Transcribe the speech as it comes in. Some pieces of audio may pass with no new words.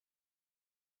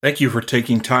Thank you for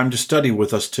taking time to study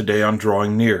with us today on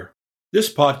Drawing Near.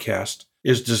 This podcast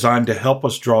is designed to help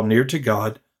us draw near to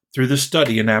God through the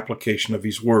study and application of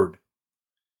His Word.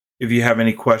 If you have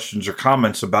any questions or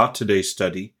comments about today's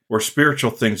study or spiritual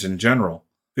things in general,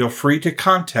 feel free to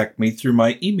contact me through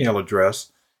my email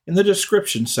address in the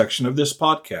description section of this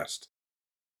podcast.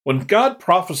 When God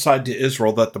prophesied to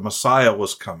Israel that the Messiah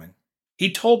was coming,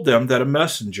 He told them that a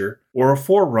messenger or a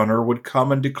forerunner would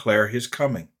come and declare His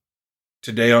coming.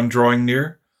 Today on Drawing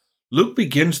Near, Luke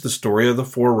begins the story of the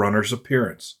forerunner's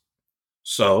appearance.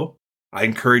 So, I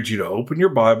encourage you to open your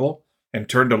Bible and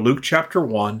turn to Luke chapter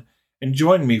 1 and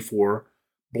join me for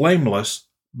Blameless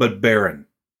but Barren.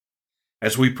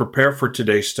 As we prepare for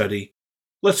today's study,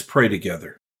 let's pray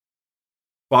together.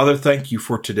 Father, thank you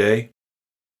for today.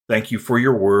 Thank you for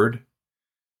your word.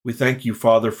 We thank you,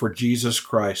 Father, for Jesus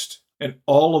Christ and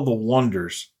all of the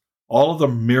wonders, all of the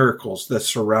miracles that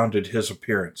surrounded his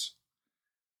appearance.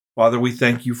 Father, we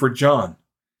thank you for John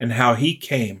and how he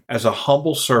came as a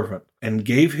humble servant and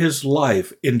gave his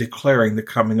life in declaring the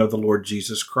coming of the Lord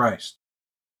Jesus Christ.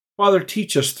 Father,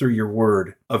 teach us through your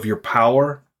word of your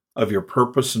power, of your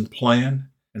purpose and plan,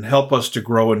 and help us to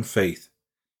grow in faith.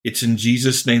 It's in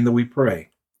Jesus' name that we pray.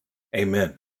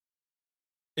 Amen.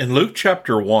 In Luke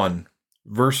chapter 1,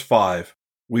 verse 5,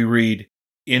 we read,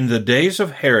 "In the days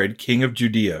of Herod, king of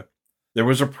Judea, there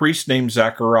was a priest named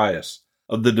Zacharias,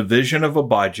 of the division of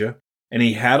Abijah, and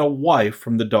he had a wife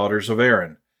from the daughters of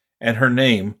Aaron, and her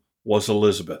name was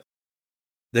Elizabeth.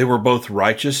 They were both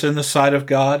righteous in the sight of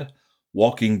God,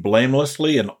 walking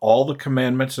blamelessly in all the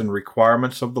commandments and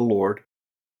requirements of the Lord,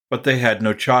 but they had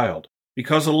no child,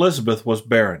 because Elizabeth was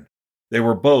barren. They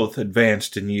were both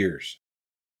advanced in years.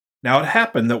 Now it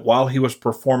happened that while he was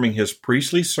performing his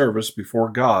priestly service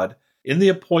before God in the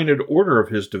appointed order of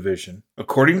his division,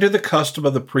 according to the custom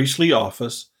of the priestly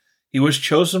office, he was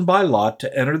chosen by lot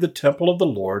to enter the temple of the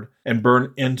Lord and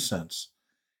burn incense.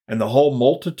 And the whole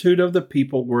multitude of the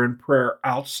people were in prayer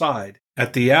outside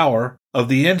at the hour of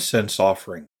the incense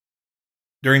offering."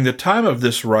 During the time of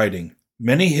this writing,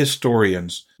 many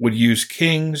historians would use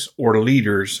kings or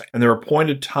leaders and their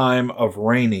appointed time of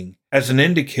reigning as an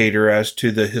indicator as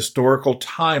to the historical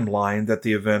timeline that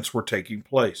the events were taking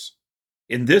place.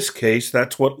 In this case,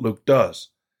 that's what Luke does.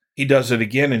 He does it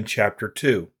again in chapter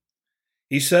 2.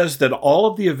 He says that all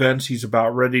of the events he's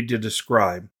about ready to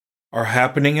describe are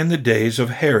happening in the days of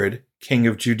Herod, king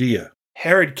of Judea.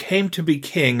 Herod came to be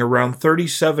king around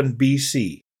 37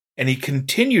 BC, and he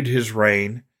continued his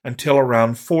reign until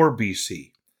around 4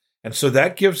 BC. And so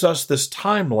that gives us this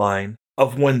timeline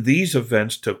of when these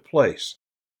events took place.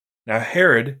 Now,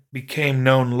 Herod became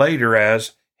known later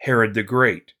as Herod the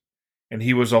Great, and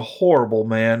he was a horrible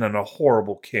man and a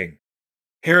horrible king.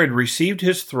 Herod received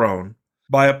his throne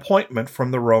by appointment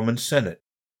from the Roman Senate.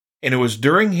 And it was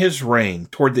during his reign,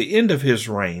 toward the end of his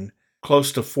reign,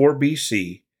 close to 4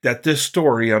 BC, that this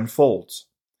story unfolds.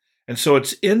 And so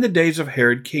it's in the days of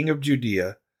Herod, king of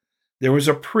Judea, there was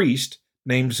a priest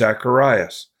named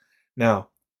Zacharias. Now,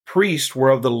 priests were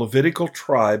of the Levitical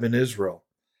tribe in Israel.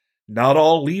 Not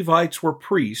all Levites were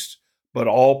priests, but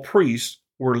all priests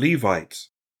were Levites.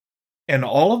 And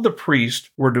all of the priests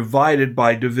were divided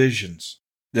by divisions.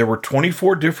 There were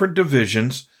 24 different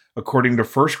divisions, according to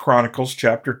 1 Chronicles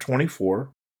chapter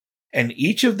 24, and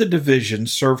each of the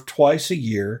divisions served twice a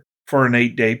year for an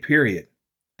 8-day period.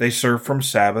 They served from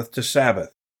Sabbath to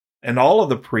Sabbath, and all of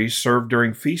the priests served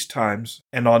during feast times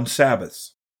and on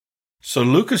Sabbaths. So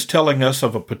Luke is telling us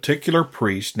of a particular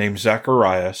priest named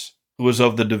Zacharias, who was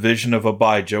of the division of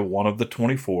Abijah, one of the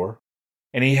 24,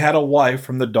 and he had a wife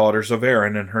from the daughters of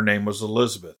Aaron, and her name was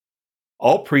Elizabeth.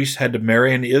 All priests had to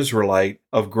marry an Israelite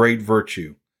of great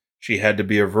virtue. She had to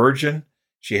be a virgin.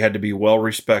 She had to be well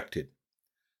respected.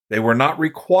 They were not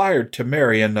required to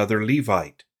marry another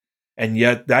Levite. And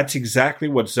yet that's exactly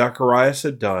what Zacharias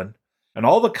had done, and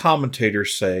all the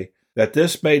commentators say that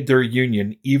this made their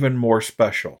union even more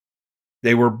special.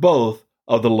 They were both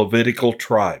of the Levitical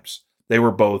tribes. They were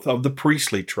both of the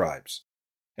priestly tribes.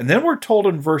 And then we're told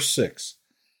in verse 6,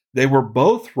 they were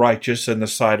both righteous in the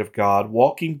sight of God,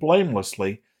 walking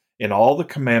blamelessly in all the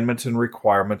commandments and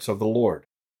requirements of the Lord.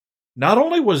 Not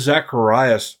only was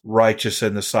Zacharias righteous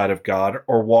in the sight of God,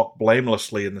 or walked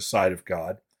blamelessly in the sight of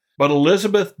God, but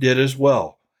Elizabeth did as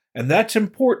well. And that's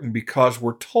important because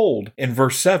we're told in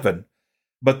verse 7,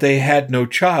 but they had no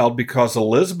child because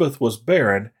Elizabeth was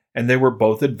barren and they were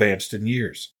both advanced in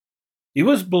years. It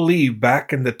was believed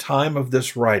back in the time of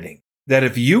this writing that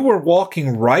if you were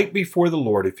walking right before the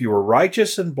Lord, if you were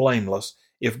righteous and blameless,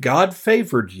 if God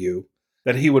favored you,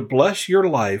 that he would bless your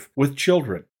life with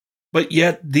children. But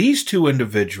yet these two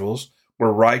individuals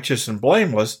were righteous and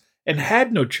blameless, and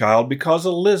had no child because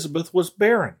Elizabeth was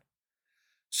barren.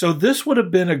 So this would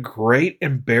have been a great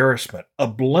embarrassment, a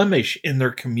blemish in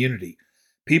their community.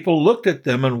 People looked at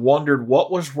them and wondered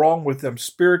what was wrong with them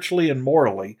spiritually and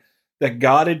morally that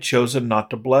God had chosen not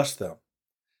to bless them.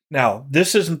 Now,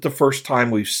 this isn't the first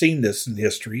time we've seen this in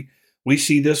history. We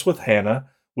see this with Hannah.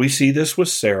 We see this with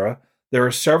Sarah. There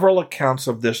are several accounts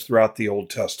of this throughout the Old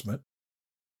Testament.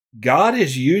 God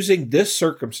is using this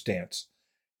circumstance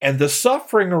and the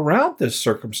suffering around this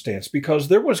circumstance, because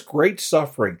there was great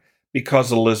suffering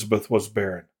because Elizabeth was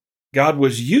barren. God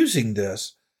was using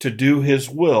this to do his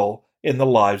will in the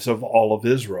lives of all of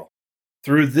Israel.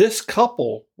 Through this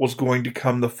couple was going to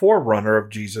come the forerunner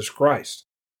of Jesus Christ.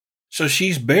 So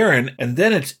she's barren, and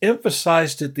then it's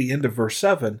emphasized at the end of verse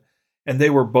 7, and they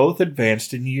were both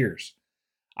advanced in years.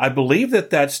 I believe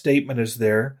that statement is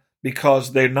there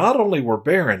because they not only were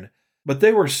barren, but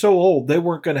they were so old they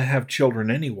weren't going to have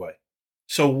children anyway.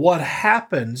 So what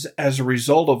happens as a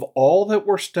result of all that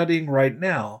we're studying right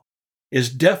now is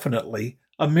definitely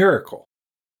a miracle.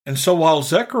 And so while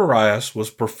Zacharias was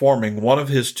performing one of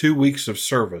his 2 weeks of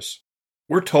service,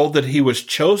 we're told that he was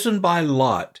chosen by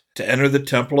lot to enter the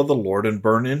temple of the Lord and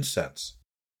burn incense.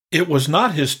 It was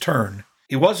not his turn.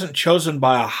 He wasn't chosen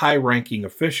by a high-ranking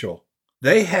official.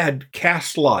 They had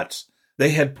cast lots. They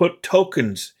had put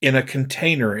tokens in a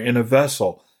container, in a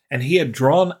vessel, and he had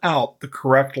drawn out the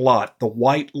correct lot, the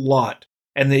white lot.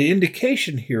 And the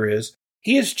indication here is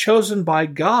he is chosen by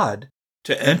God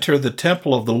to enter the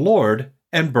temple of the Lord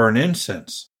and burn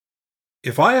incense.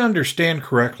 If I understand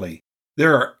correctly,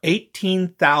 there are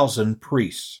 18,000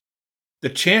 priests. The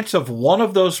chance of one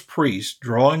of those priests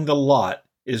drawing the lot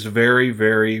is very,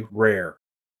 very rare.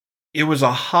 It was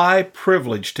a high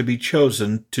privilege to be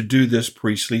chosen to do this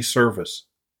priestly service.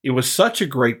 It was such a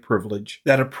great privilege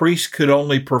that a priest could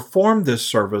only perform this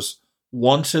service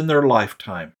once in their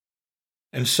lifetime.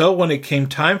 And so when it came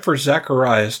time for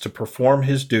Zacharias to perform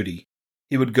his duty,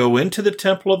 he would go into the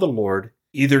temple of the Lord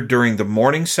either during the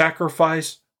morning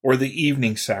sacrifice or the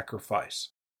evening sacrifice.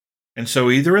 And so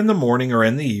either in the morning or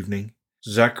in the evening,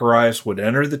 Zacharias would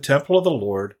enter the temple of the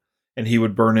Lord and he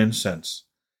would burn incense.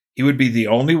 He would be the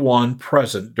only one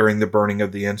present during the burning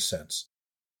of the incense.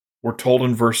 We're told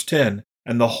in verse 10,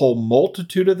 and the whole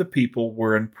multitude of the people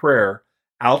were in prayer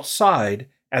outside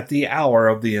at the hour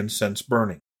of the incense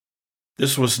burning.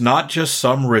 This was not just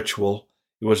some ritual.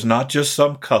 It was not just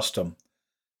some custom.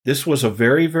 This was a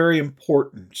very, very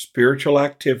important spiritual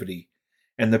activity,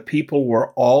 and the people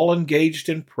were all engaged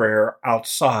in prayer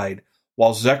outside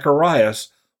while Zacharias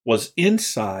was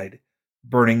inside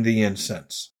burning the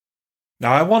incense.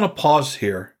 Now I want to pause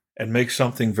here and make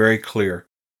something very clear.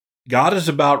 God is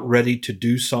about ready to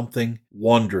do something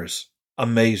wondrous,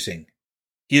 amazing.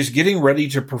 He is getting ready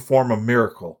to perform a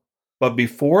miracle, but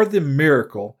before the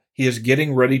miracle, he is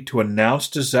getting ready to announce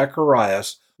to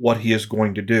Zacharias what he is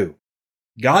going to do.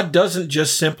 God doesn't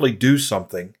just simply do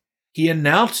something. He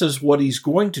announces what he's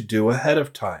going to do ahead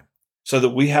of time so that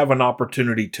we have an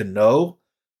opportunity to know,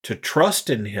 to trust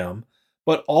in him,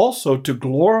 but also to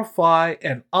glorify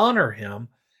and honor him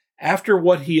after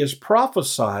what he has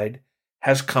prophesied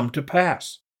has come to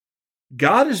pass.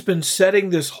 God has been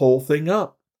setting this whole thing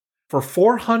up. For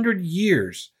 400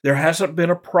 years, there hasn't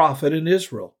been a prophet in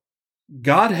Israel.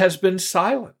 God has been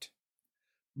silent.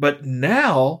 But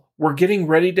now we're getting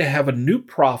ready to have a new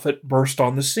prophet burst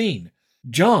on the scene,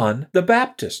 John the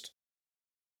Baptist.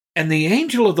 And the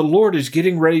angel of the Lord is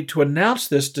getting ready to announce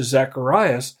this to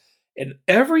Zacharias, and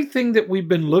everything that we've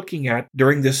been looking at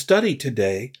during this study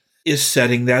today is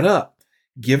setting that up,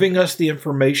 giving us the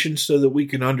information so that we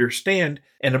can understand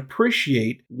and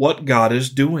appreciate what God is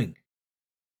doing.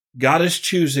 God is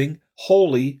choosing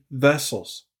holy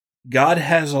vessels. God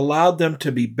has allowed them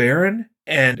to be barren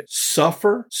and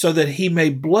suffer so that he may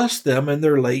bless them in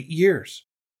their late years.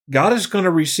 God is going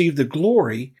to receive the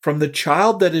glory from the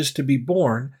child that is to be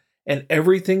born and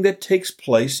everything that takes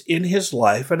place in his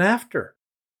life and after.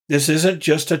 This isn't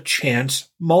just a chance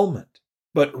moment,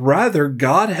 but rather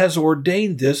God has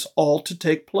ordained this all to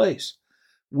take place.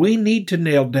 We need to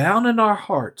nail down in our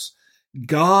hearts,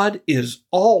 God is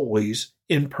always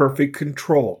in perfect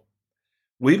control.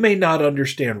 We may not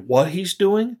understand what he's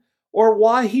doing or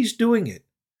why he's doing it,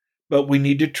 but we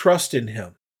need to trust in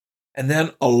him. And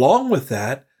then along with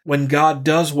that, when God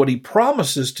does what he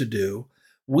promises to do,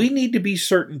 we need to be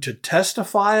certain to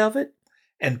testify of it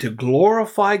and to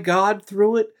glorify God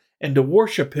through it and to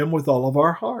worship him with all of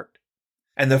our heart.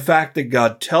 And the fact that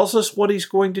God tells us what he's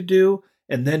going to do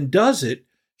and then does it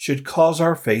should cause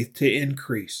our faith to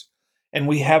increase. And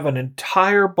we have an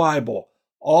entire Bible,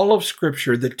 all of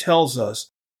Scripture, that tells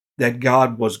us that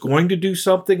God was going to do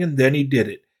something and then he did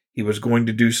it. He was going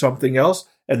to do something else,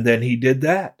 and then he did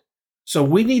that. So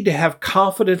we need to have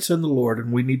confidence in the Lord,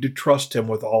 and we need to trust him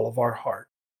with all of our heart.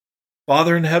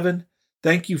 Father in heaven,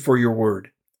 thank you for your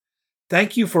word.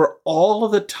 Thank you for all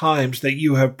of the times that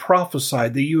you have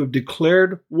prophesied, that you have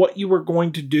declared what you were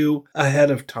going to do ahead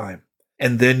of time,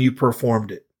 and then you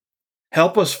performed it.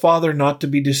 Help us, Father, not to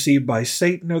be deceived by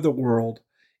Satan or the world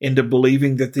into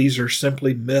believing that these are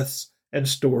simply myths and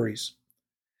stories.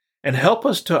 And help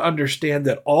us to understand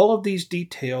that all of these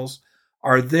details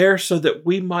are there so that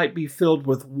we might be filled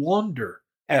with wonder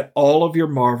at all of your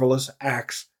marvelous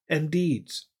acts and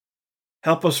deeds.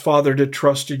 Help us, Father, to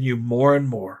trust in you more and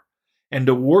more, and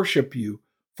to worship you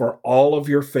for all of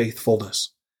your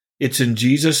faithfulness. It's in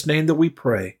Jesus' name that we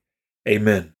pray.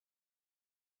 Amen.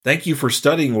 Thank you for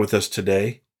studying with us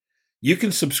today. You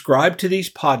can subscribe to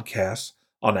these podcasts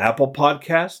on Apple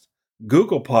Podcasts,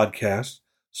 Google Podcasts,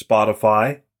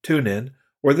 Spotify, TuneIn,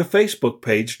 or the Facebook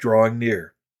page Drawing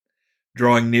Near.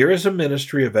 Drawing Near is a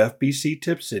ministry of FBC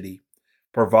Tipp City,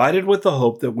 provided with the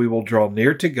hope that we will draw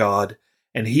near to God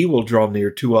and He will draw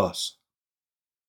near to us.